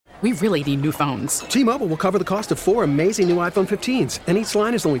We really need new phones. T-Mobile will cover the cost of 4 amazing new iPhone 15s, and each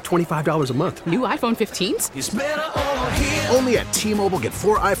line is only $25 a month. New iPhone 15s? It's better over here. Only at T-Mobile, get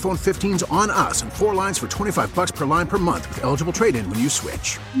 4 iPhone 15s on us and 4 lines for $25 per line per month with eligible trade-in when you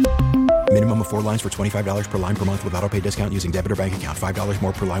switch. Minimum of 4 lines for $25 per line per month with autopay discount using debit or bank account. $5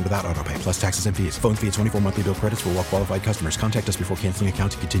 more per line without autopay, plus taxes and fees. Phone fee at 24 monthly bill credits for well-qualified customers. Contact us before canceling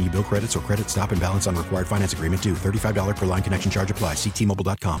account to continue bill credits or credit stop and balance on required finance agreement due. $35 per line connection charge applies. See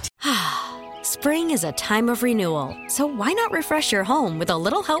T-Mobile.com. Spring is a time of renewal, so why not refresh your home with a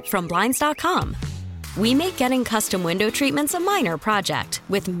little help from Blinds.com? We make getting custom window treatments a minor project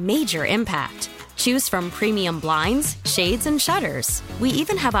with major impact. Choose from premium blinds, shades, and shutters. We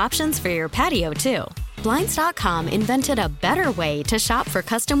even have options for your patio, too. Blinds.com invented a better way to shop for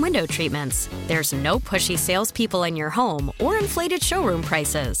custom window treatments. There's no pushy salespeople in your home or inflated showroom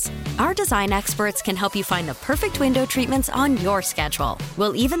prices. Our design experts can help you find the perfect window treatments on your schedule.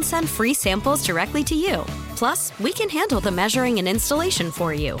 We'll even send free samples directly to you. Plus, we can handle the measuring and installation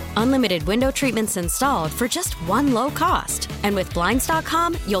for you. Unlimited window treatments installed for just one low cost. And with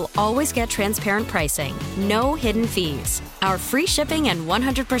Blinds.com, you'll always get transparent pricing. No hidden fees. Our free shipping and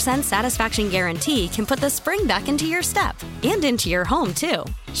 100% satisfaction guarantee can put the spring back into your step and into your home, too.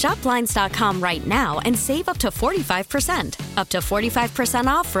 Shop Blinds.com right now and save up to 45%. Up to 45%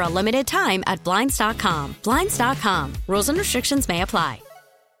 off for a limited time at Blinds.com. Blinds.com. Rules and restrictions may apply.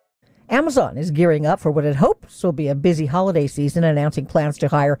 Amazon is gearing up for what it hopes will be a busy holiday season, announcing plans to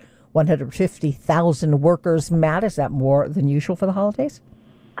hire 150,000 workers. Matt, is that more than usual for the holidays?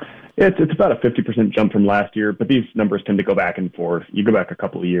 Yeah, it's about a 50% jump from last year, but these numbers tend to go back and forth. You go back a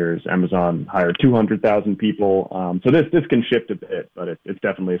couple of years, Amazon hired 200,000 people. So this can shift a bit, but it's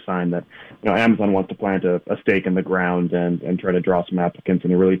definitely a sign that Amazon wants to plant a stake in the ground and try to draw some applicants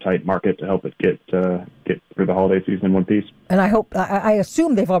in a really tight market to help it get through the holiday season in one piece. And I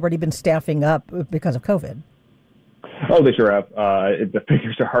assume they've already been staffing up because of COVID. Oh, they sure have. The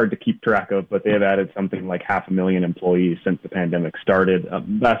figures are hard to keep track of, but they have added something like 500,000 employees since the pandemic started.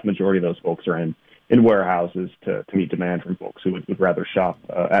 Vast majority of those folks are in warehouses to meet demand from folks who would rather shop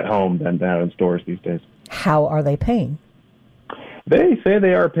at home than out in stores these days. How are they paying? They say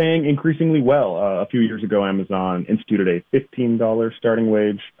they are paying increasingly well. A few years ago, Amazon instituted a $15 starting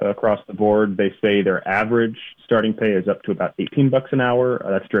wage across the board. They say their average starting pay is up to about $18 an hour.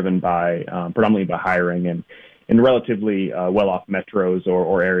 That's driven by predominantly by hiring in relatively well-off metros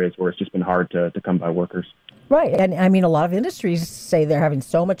or areas where it's just been hard to come by workers. Right. And I mean, a lot of industries say they're having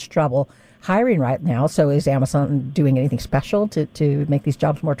so much trouble hiring right now. So is Amazon doing anything special to make these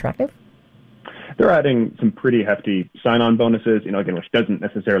jobs more attractive? They're adding some pretty hefty sign-on bonuses, again, which doesn't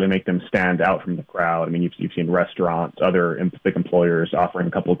necessarily make them stand out from the crowd. I mean, you've seen restaurants, other big employers offering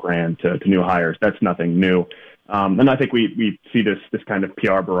a couple grand to new hires. That's nothing new. And I think we see this kind of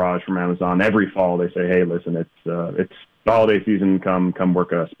PR barrage from Amazon every fall. They say, "Hey, listen, it's the holiday season. Come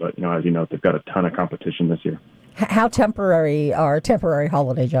work us." But as you know, they've got a ton of competition this year. How temporary are temporary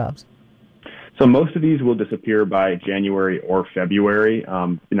holiday jobs? So most of these will disappear by January or February.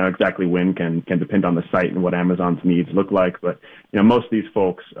 Exactly when can depend on the site and what Amazon's needs look like. But most of these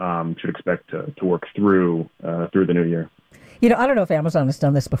folks should expect to work through the new year. I don't know if Amazon has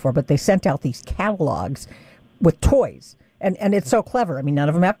done this before, but they sent out these catalogs with toys. And it's so clever. I mean, none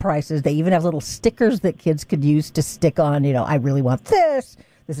of them have prices. They even have little stickers that kids could use to stick on, I really want this.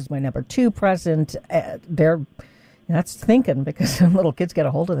 This is my number 2 present. That's thinking, because little kids get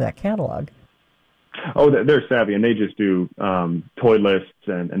a hold of that catalog. Oh, they're savvy, and they just do toy lists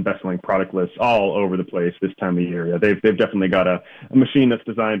and best-selling product lists all over the place this time of year. Yeah, they've definitely got a machine that's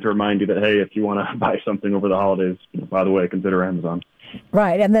designed to remind you that, hey, if you want to buy something over the holidays, by the way, consider Amazon.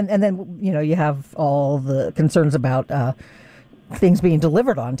 Right, and then you have all the concerns about things being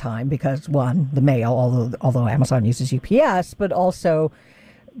delivered on time because, one, the mail, although Amazon uses UPS, but also,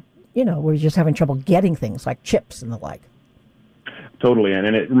 we're just having trouble getting things like chips and the like. Totally, and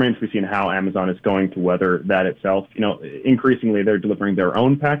it remains to be seen how Amazon is going to weather that itself. Increasingly they're delivering their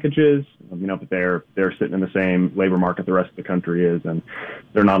own packages, but they're sitting in the same labor market the rest of the country is, and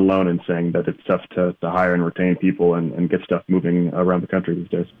they're not alone in saying that it's tough to hire and retain people and get stuff moving around the country these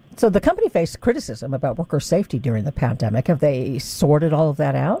days. So the company faced criticism about worker safety during the pandemic. Have they sorted all of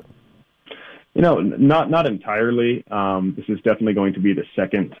that out? Not entirely. This is definitely going to be the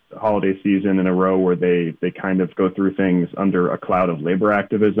second holiday season in a row where they kind of go through things under a cloud of labor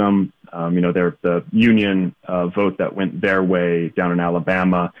activism. The union vote that went their way down in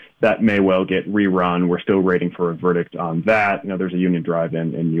Alabama that may well get rerun. We're still waiting for a verdict on that. There's a union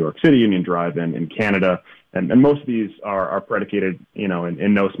drive-in in New York City, union drive-in in Canada. And most of these are predicated,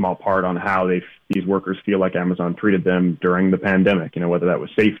 in no small part on how these workers feel like Amazon treated them during the pandemic, whether that was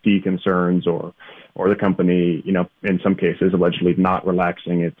safety concerns or the company, in some cases, allegedly not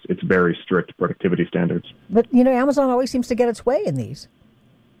relaxing its very strict productivity standards. But, Amazon always seems to get its way in these.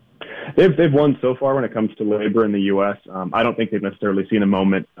 They've won so far when it comes to labor in the U.S. I don't think they've necessarily seen a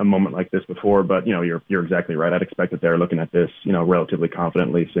moment like this before, but you're exactly right. I'd expect that they're looking at this, relatively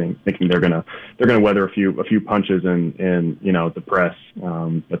confidently, thinking they're gonna weather a few punches in the press,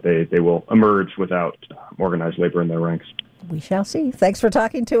 but they will emerge without organized labor in their ranks. We shall see. Thanks for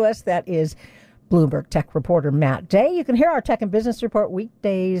talking to us. That is Bloomberg Tech reporter Matt Day. You can hear our Tech and Business Report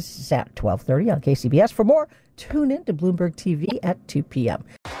weekdays at 12:30 on KCBS. For more, tune in to Bloomberg TV at 2 p.m.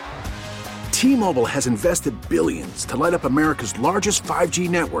 T-Mobile has invested billions to light up America's largest 5G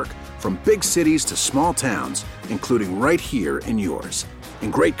network, from big cities to small towns, including right here in yours.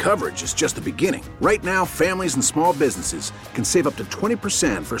 And great coverage is just the beginning. Right now, families and small businesses can save up to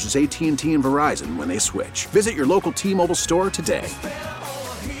 20% versus AT&T and Verizon when they switch. Visit your local T-Mobile store today.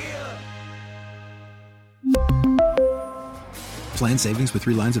 Plan savings with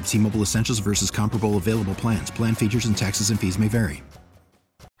 3 lines of T-Mobile Essentials versus comparable available plans. Plan features and taxes and fees may vary.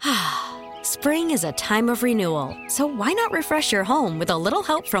 Spring is a time of renewal, so why not refresh your home with a little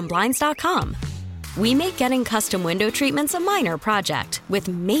help from Blinds.com? We make getting custom window treatments a minor project with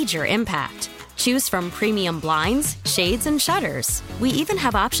major impact. Choose from premium blinds, shades, and shutters. We even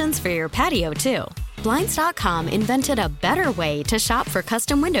have options for your patio, too. Blinds.com invented a better way to shop for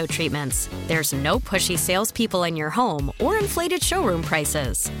custom window treatments. There's no pushy salespeople in your home or inflated showroom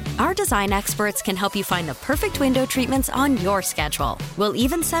prices. Our design experts can help you find the perfect window treatments on your schedule. We'll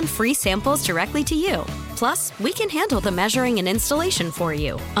even send free samples directly to you. Plus, we can handle the measuring and installation for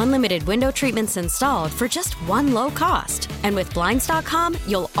you. Unlimited window treatments installed for just one low cost. And with Blinds.com,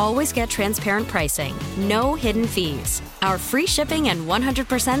 you'll always get transparent pricing. No hidden fees. Our free shipping and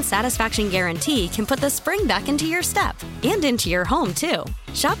 100% satisfaction guarantee can put the spring back into your step and into your home, too.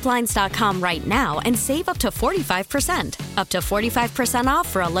 Shop Blinds.com right now and save up to 45%. Up to 45% off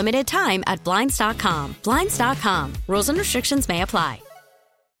for a limited time at Blinds.com. Blinds.com. Rules and restrictions may apply.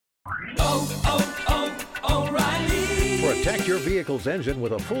 O'Reilly. Protect your vehicle's engine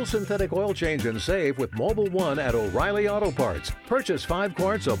with a full synthetic oil change and save with Mobil 1 at O'Reilly Auto Parts. Purchase 5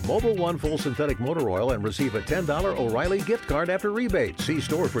 quarts of Mobil 1 full synthetic motor oil and receive a $10 O'Reilly gift card after rebate. See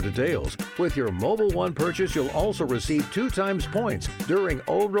store for details. With your Mobil 1 purchase, you'll also receive 2 times points during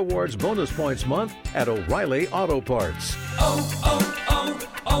O Rewards Bonus Points Month at O'Reilly Auto Parts.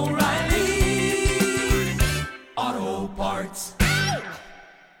 O'Reilly Auto Parts.